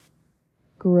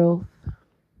growth,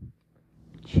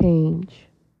 change,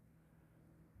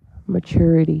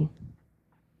 maturity,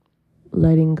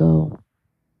 letting go,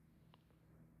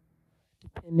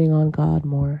 depending on God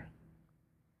more.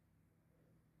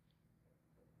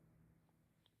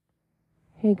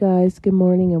 Hey guys, good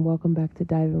morning and welcome back to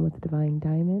Diving with the Divine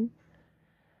Diamond.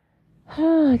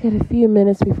 I got a few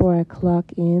minutes before I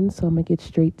clock in, so I'm going to get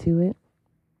straight to it.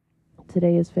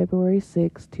 Today is February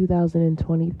 6,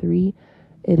 2023.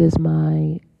 It is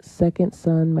my second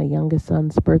son, my youngest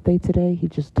son's birthday today. He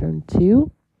just turned 2.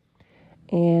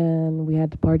 And we had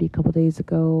the party a couple days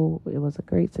ago. It was a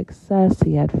great success.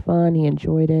 He had fun. He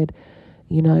enjoyed it.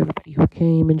 You know, everybody who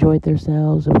came enjoyed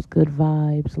themselves. It was good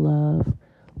vibes, love,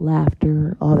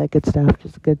 laughter, all that good stuff.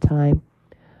 Just a good time.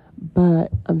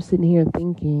 But I'm sitting here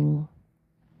thinking,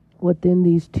 within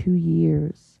these 2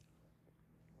 years,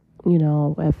 you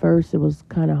know, at first it was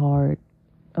kind of hard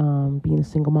being a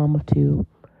single mom of 2.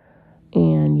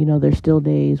 And, you know, there's still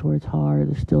days where it's hard.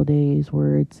 There's still days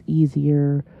where it's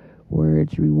easier, where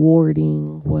it's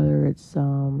rewarding, whether it's,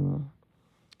 you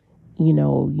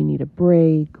know, you need a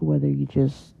break, whether you're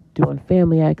just doing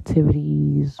family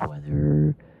activities,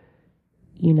 whether,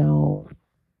 you know,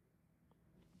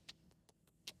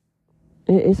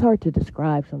 it's hard to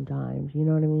describe sometimes, you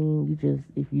know what I mean? You just,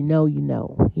 if you know, you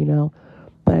know.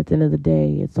 But at the end of the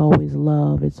day, it's always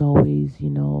love. It's always, you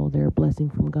know, they're a blessing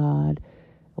from God.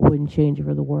 I wouldn't change it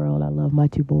for the world. I love my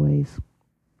 2 boys.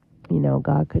 You know,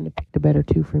 God couldn't have picked a better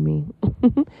 2 for me.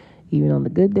 Even on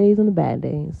the good days and the bad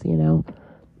days, you know.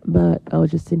 But I was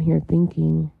just sitting here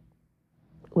thinking,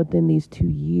 within these 2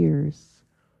 years,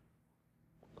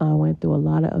 I went through a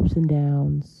lot of ups and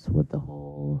downs with the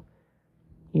whole,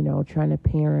 you know, trying to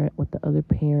parent with the other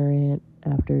parent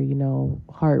after, you know,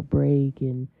 heartbreak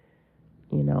and,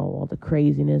 you know, all the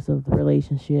craziness of the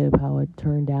relationship, how it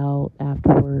turned out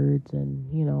afterwards and,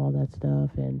 you know, all that stuff,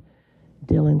 and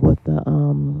dealing with the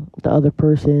other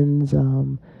person's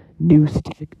new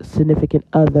significant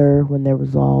other when there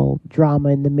was all drama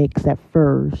in the mix at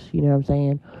first, you know what I'm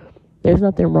saying? There's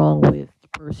nothing wrong with the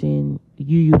person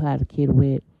you had a kid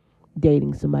with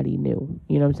dating somebody new,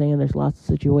 you know what I'm saying? There's lots of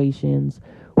situations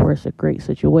where it's a great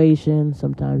situation.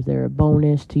 Sometimes they're a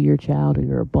bonus to your child or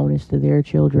you're a bonus to their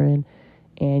children,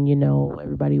 and, you know,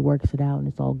 everybody works it out and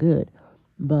it's all good.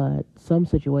 But some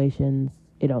situations,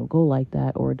 it don't go like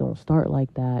that, or it don't start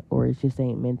like that, or it just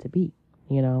ain't meant to be,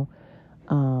 you know?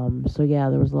 So yeah,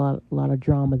 there was a lot of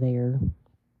drama there.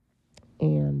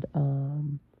 And,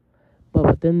 but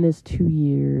within this 2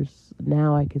 years,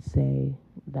 now I could say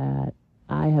that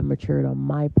I have matured on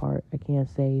my part. I can't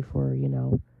say for, you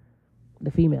know,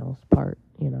 the female's part,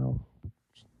 you know.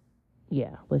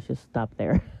 Yeah, let's just stop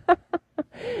there.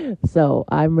 So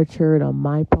I matured on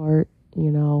my part,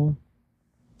 you know,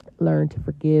 learned to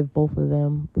forgive both of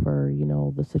them for, you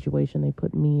know, the situation they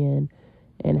put me in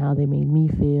and how they made me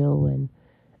feel and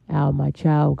how my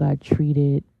child got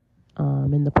treated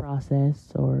in the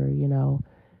process, or, you know,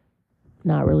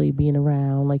 not really being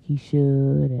around like he should,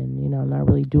 and, you know, not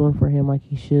really doing for him like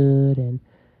he should, and,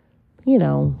 you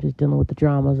know, just dealing with the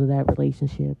dramas of that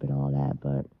relationship and all that.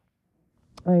 But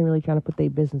I ain't really trying to put their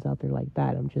business out there like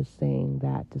that. I'm just saying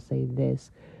that to say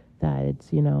this, that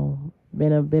it's, you know,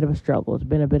 been a bit of a struggle. It's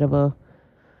been a bit of an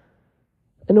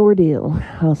ordeal.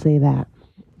 I'll say that.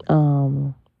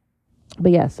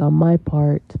 But yes, on my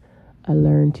part, I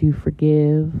learned to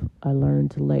forgive. I learned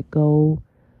to let go.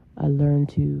 I learned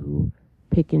to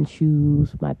pick and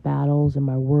choose my battles and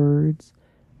my words,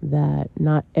 that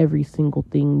not every single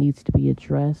thing needs to be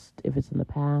addressed if it's in the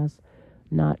past.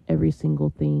 Not every single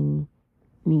thing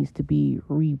needs to be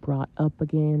re-brought up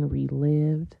again,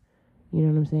 relived. You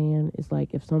know what I'm saying? It's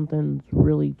like if something's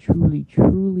really, truly,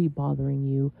 truly bothering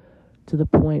you to the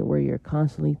point where you're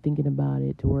constantly thinking about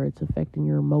it, to where it's affecting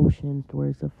your emotions, to where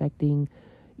it's affecting,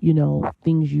 you know,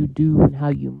 things you do and how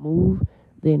you move,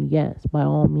 then yes, by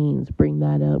all means, bring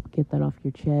that up, get that off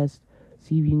your chest,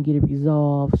 see if you can get it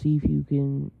resolved, see if you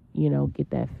can, you know,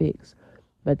 get that fixed.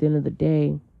 But at the end of the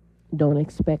day, don't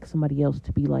expect somebody else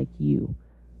to be like you.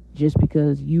 Just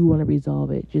because you want to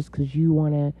resolve it, just because you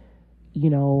want to, you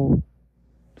know,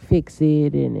 fix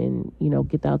it and, you know,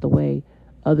 get that out the way,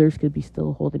 others could be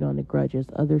still holding on to grudges.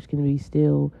 Others can be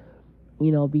still,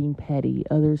 you know, being petty.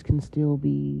 Others can still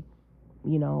be,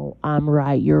 you know, I'm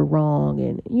right, you're wrong.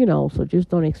 And, you know, so just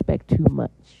don't expect too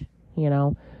much, you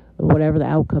know. Whatever the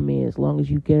outcome is, as long as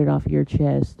you get it off your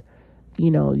chest,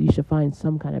 you know, you should find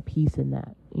some kind of peace in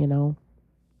that, you know.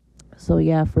 So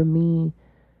yeah, for me,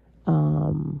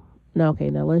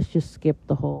 now let's just skip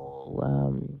the whole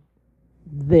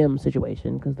them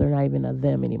situation, because they're not even a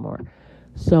them anymore.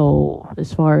 So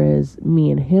as far as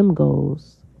me and him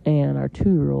goes, and our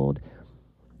 2-year-old,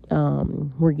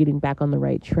 we're getting back on the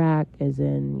right track, as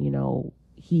in,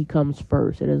 he comes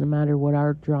first. It doesn't matter what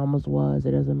our dramas was.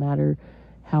 It doesn't matter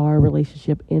how our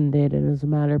relationship ended. It doesn't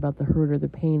matter about the hurt or the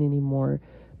pain anymore,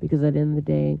 because at the end of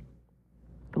the day,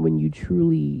 when you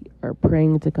truly are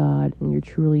praying to God and you're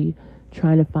truly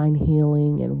trying to find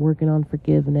healing and working on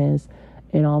forgiveness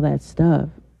and all that stuff,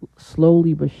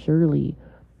 slowly but surely,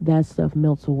 that stuff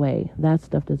melts away. That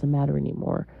stuff doesn't matter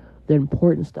anymore. The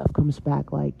important stuff comes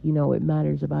back. Like, it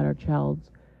matters about our child's,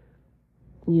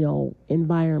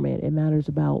 environment. It matters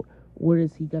about, what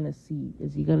is he going to see?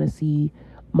 Is he going to see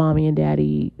mommy and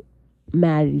daddy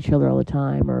mad at each other all the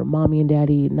time, or mommy and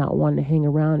daddy not wanting to hang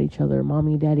around each other,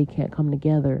 mommy and daddy can't come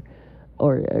together,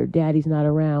 or daddy's not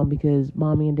around because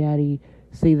mommy and daddy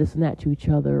say this and that to each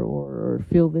other, or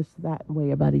feel this that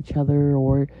way about each other,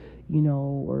 or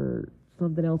or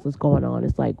something else is going on.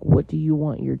 It's like, what do you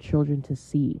want your children to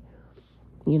see?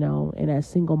 And as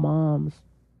single moms,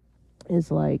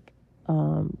 it's like,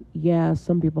 yeah,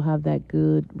 some people have that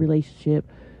good relationship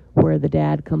where the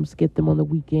dad comes get them on the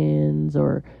weekends,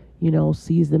 or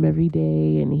sees them every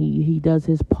day, and he does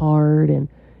his part, and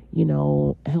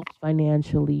helps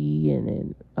financially,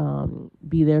 and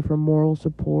be there for moral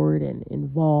support and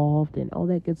involved and all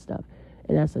that good stuff.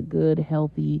 And that's a good,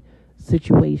 healthy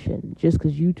situation. Just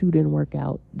because you two didn't work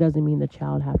out doesn't mean the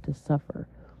child have to suffer.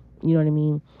 You know what I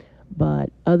mean?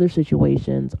 But other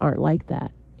situations aren't like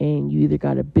that, and you either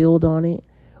got to build on it,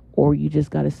 or you just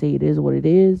got to say it is what it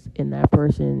is, and that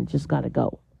person just got to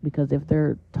go. Because if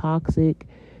they're toxic,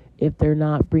 if they're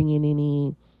not bringing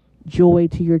any joy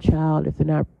to your child, if they're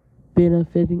not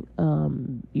benefiting,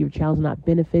 your child's not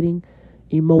benefiting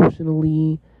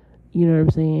emotionally, you know what I'm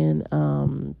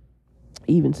saying,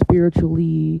 even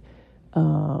spiritually,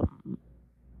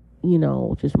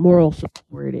 just moral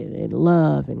support, and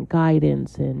love and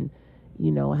guidance, and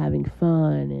having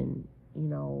fun, and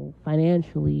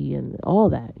financially, and all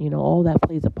that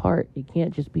plays a part. It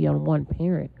can't just be on one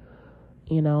parent.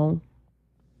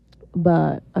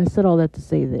 But I said all that to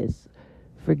say this: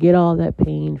 forget all that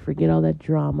pain, forget all that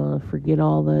drama, forget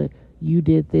all the you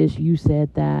did this, you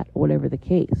said that, whatever the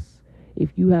case.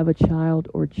 If you have a child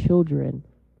or children,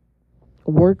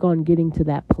 work on getting to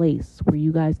that place where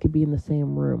you guys could be in the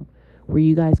same room, where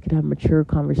you guys could have mature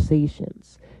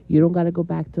conversations. You don't got to go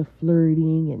back to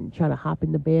flirting and trying to hop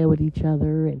into bed with each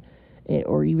other, and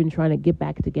or even trying to get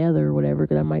back together or whatever,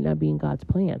 because that might not be in God's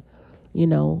plan,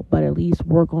 but at least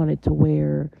work on it to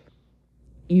where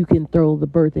you can throw the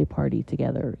birthday party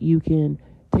together. You can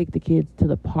take the kids to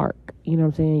the park. You know what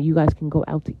I'm saying? You guys can go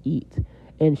out to eat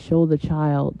and show the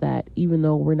child that even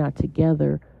though we're not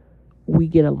together, we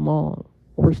get along.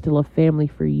 We're still a family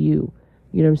for you.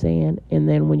 You know what I'm saying? And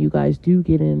then when you guys do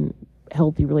get in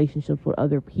healthy relationships with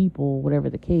other people, whatever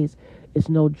the case, it's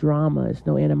no drama. It's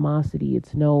no animosity.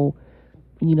 It's no,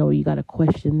 you got to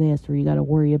question this, or you got to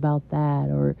worry about that,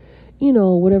 or,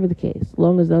 whatever the case. As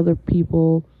long as the other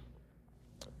people,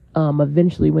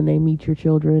 eventually when they meet your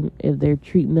children, if they're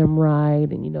treating them right,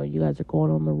 and you guys are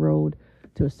going on the road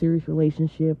to a serious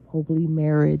relationship, hopefully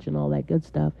marriage and all that good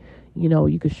stuff,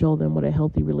 you could show them what a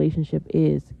healthy relationship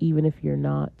is, even if you're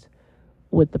not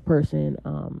with the person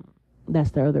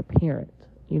that's their other parent.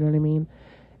 You know what I mean?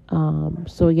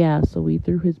 So we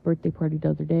threw his birthday party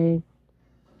the other day.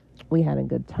 We had a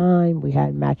good time. We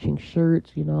had matching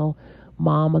shirts,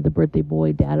 mom of the birthday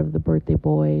boy, dad of the birthday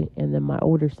boy, and then my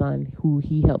older son, who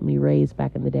he helped me raise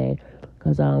back in the day,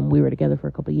 because we were together for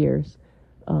a couple of years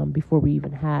before we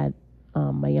even had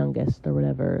my youngest or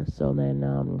whatever. So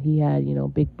then he had,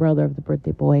 big brother of the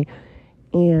birthday boy,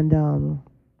 and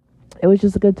it was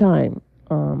just a good time.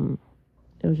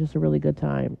 It was just a really good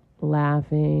time,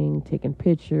 laughing, taking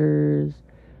pictures,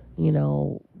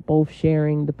 both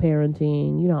sharing the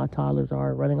parenting. You know how toddlers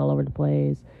are, running all over the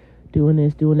place, doing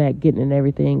this, doing that, getting in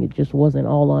everything. It just wasn't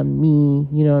all on me,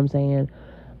 you know what I'm saying,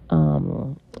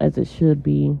 as it should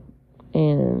be.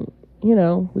 And,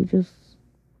 we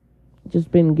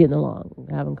just been getting along,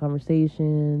 having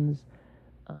conversations,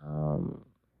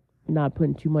 not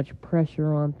putting too much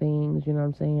pressure on things, you know what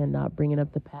I'm saying, not bringing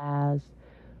up the past,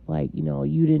 like,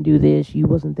 you didn't do this, you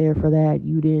wasn't there for that,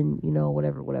 you didn't,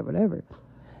 whatever.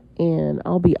 And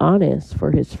I'll be honest,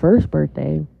 for his first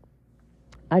birthday,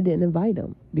 I didn't invite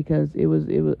him because it was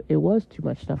too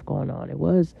much stuff going on. It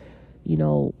was,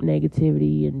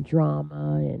 negativity and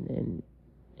drama and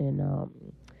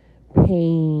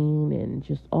pain and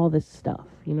just all this stuff.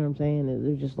 You know what I'm saying?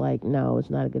 They're just like, no, it's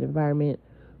not a good environment.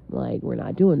 Like, we're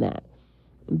not doing that.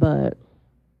 But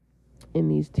in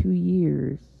these 2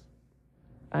 years,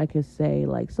 I could say,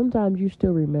 like, sometimes you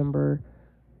still remember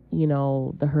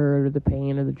the hurt or the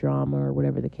pain or the drama or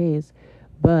whatever the case.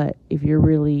 But if you're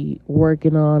really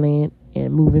working on it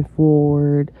and moving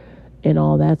forward and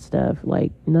all that stuff,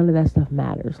 like, none of that stuff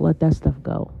matters. Let that stuff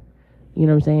go. You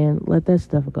know what I'm saying? Let that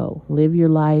stuff go. Live your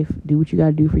life. Do what you got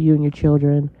to do for you and your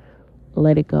children.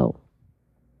 Let it go.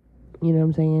 You know what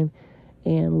I'm saying?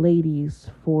 And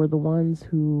ladies, for the ones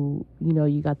who,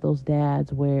 you got those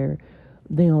dads where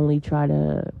they only try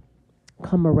to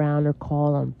come around or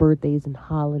call on birthdays and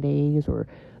holidays, or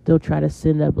they'll try to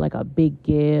send up like a big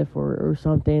gift or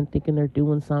something, thinking they're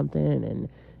doing something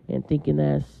and thinking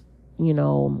that's,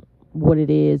 what it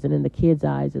is. And in the kids'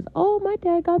 eyes is, oh, my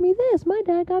dad got me this, my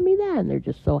dad got me that. And they're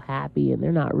just so happy and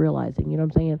they're not realizing, you know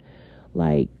what I'm saying?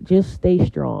 Like, just stay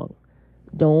strong.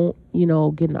 Don't,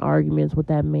 get in arguments with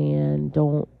that man.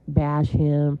 Don't bash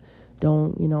him.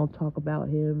 Don't, talk about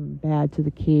him bad to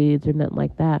the kids or nothing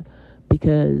like that.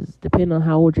 Because depending on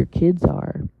how old your kids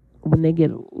are, when they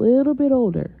get a little bit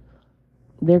older,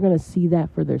 they're going to see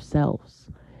that for themselves.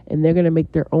 And they're going to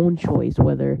make their own choice,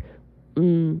 whether, I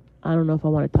don't know if I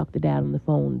want to talk to dad on the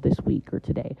phone this week or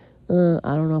today. I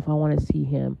don't know if I want to see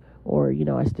him, or,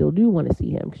 I still do want to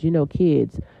see him. Because,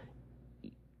 kids,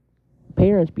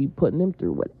 parents be putting them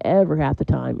through whatever half the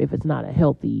time if it's not a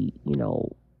healthy,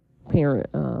 parent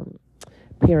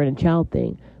and child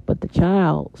thing. But the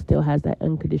child still has that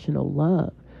unconditional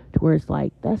love to where it's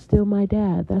like, that's still my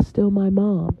dad, that's still my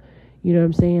mom. You know what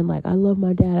I'm saying? Like, I love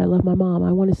my dad, I love my mom,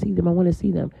 I want to see them, I want to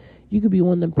see them. You could be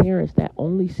one of them parents that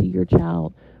only see your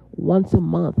child once a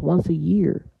month, once a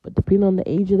year. But depending on the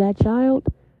age of that child,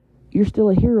 you're still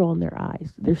a hero in their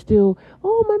eyes. They're still,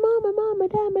 oh, my mom,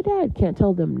 my dad. Can't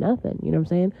tell them nothing, you know what I'm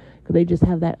saying? Because they just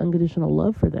have that unconditional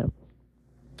love for them.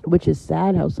 Which is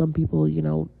sad how some people,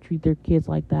 treat their kids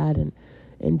like that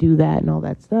and do that and all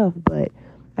that stuff. But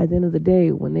at the end of the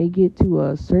day, when they get to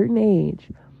a certain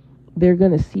age, they're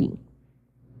going to see.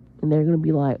 And they're going to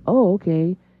be like, oh,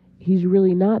 okay, he's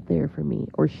really not there for me.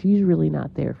 Or she's really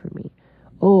not there for me.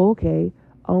 Oh, okay,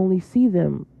 I only see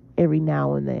them every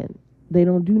now and then. They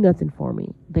don't do nothing for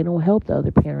me. They don't help the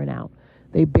other parent out.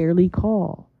 They barely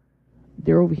call.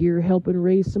 They're over here helping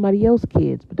raise somebody else's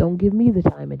kids, but don't give me the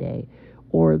time of day.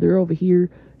 Or they're over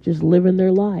here just living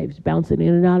their lives, bouncing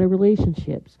in and out of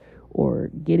relationships,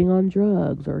 or getting on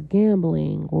drugs, or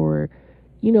gambling, or,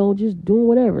 just doing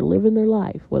whatever, living their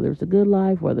life, whether it's a good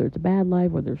life, whether it's a bad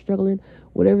life, whether they're struggling,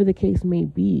 whatever the case may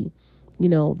be.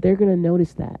 They're going to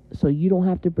notice that. So you don't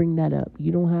have to bring that up.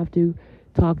 You don't have to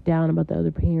talk down about the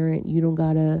other parent. You don't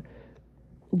got to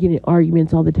get in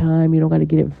arguments all the time. You don't got to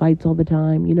get in fights all the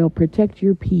time. Protect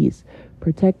your peace.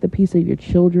 Protect the peace of your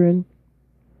children.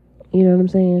 You know what I'm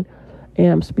saying? And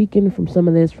I'm speaking from some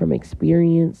of this from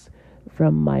experience,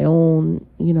 from my own,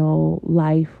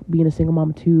 life, being a single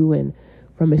mom too, and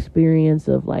from experience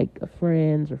of like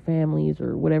friends or families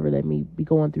or whatever that may be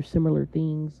going through similar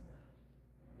things.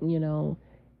 And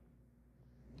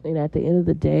at the end of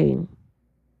the day,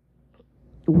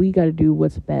 we got to do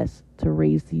what's best to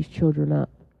raise these children up,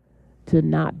 to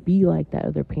not be like that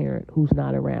other parent who's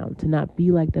not around, to not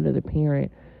be like that other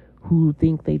parent who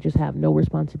think they just have no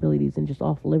responsibilities and just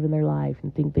off living their life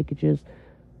and think they could just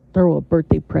throw a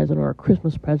birthday present or a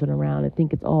Christmas present around and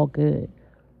think it's all good.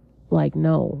 Like,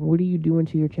 no. What are you doing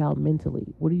to your child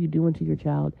mentally? What are you doing to your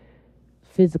child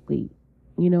physically?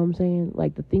 You know what I'm saying?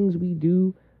 Like, the things we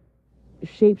do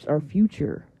shapes our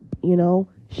future,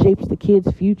 shapes the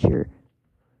kids' future.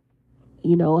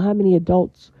 How many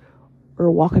adults are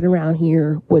walking around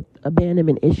here with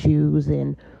abandonment issues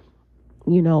and,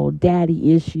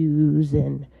 daddy issues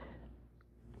and,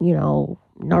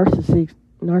 narcissistic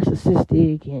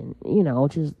and,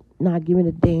 just not giving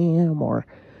a damn, or,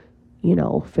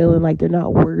 feeling like they're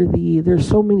not worthy. There's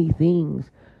so many things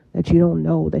that you don't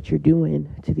know that you're doing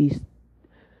to these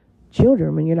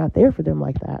children when you're not there for them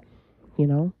like that,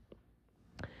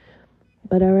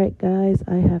 But all right, guys,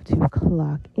 I have to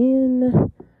clock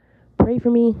in. Pray for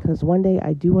me, because one day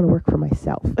I do want to work for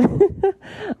myself.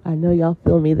 I know y'all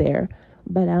feel me there.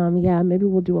 But yeah, maybe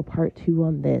we'll do a part 2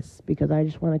 on this, because I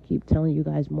just want to keep telling you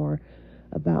guys more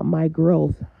about my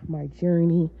growth, my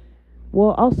journey.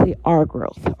 Well, I'll say our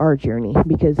growth, our journey,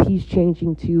 because he's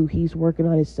changing too. He's working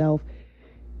on himself.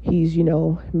 He's,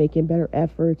 making better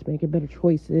efforts, making better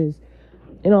choices,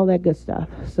 and all that good stuff.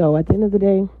 So at the end of the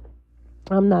day,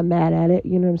 I'm not mad at it.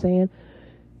 You know what I'm saying?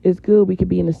 It's good we could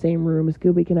be in the same room. It's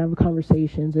good we can have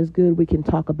conversations. It's good we can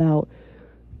talk about,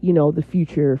 the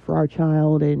future for our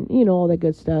child and, all that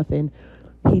good stuff. And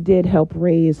he did help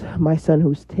raise my son,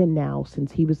 who's 10 now,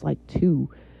 since he was like 2.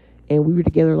 And we were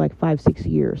together like 5-6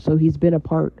 years. So he's been a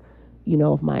part,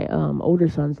 of my older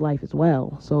son's life as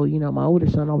well. So, my older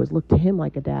son always looked to him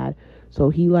like a dad. So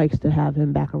he likes to have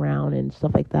him back around and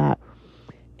stuff like that.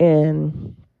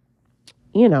 And,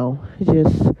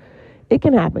 it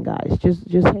can happen, guys.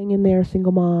 Just hang in there,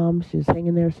 single moms. Just hang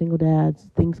in there, single dads.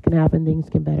 Things can happen. Things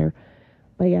get better.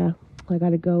 But yeah, I got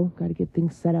to go. Got to get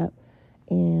things set up.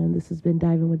 And this has been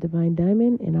Diving with Divine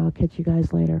Diamond. And I'll catch you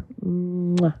guys later.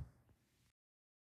 Mwah.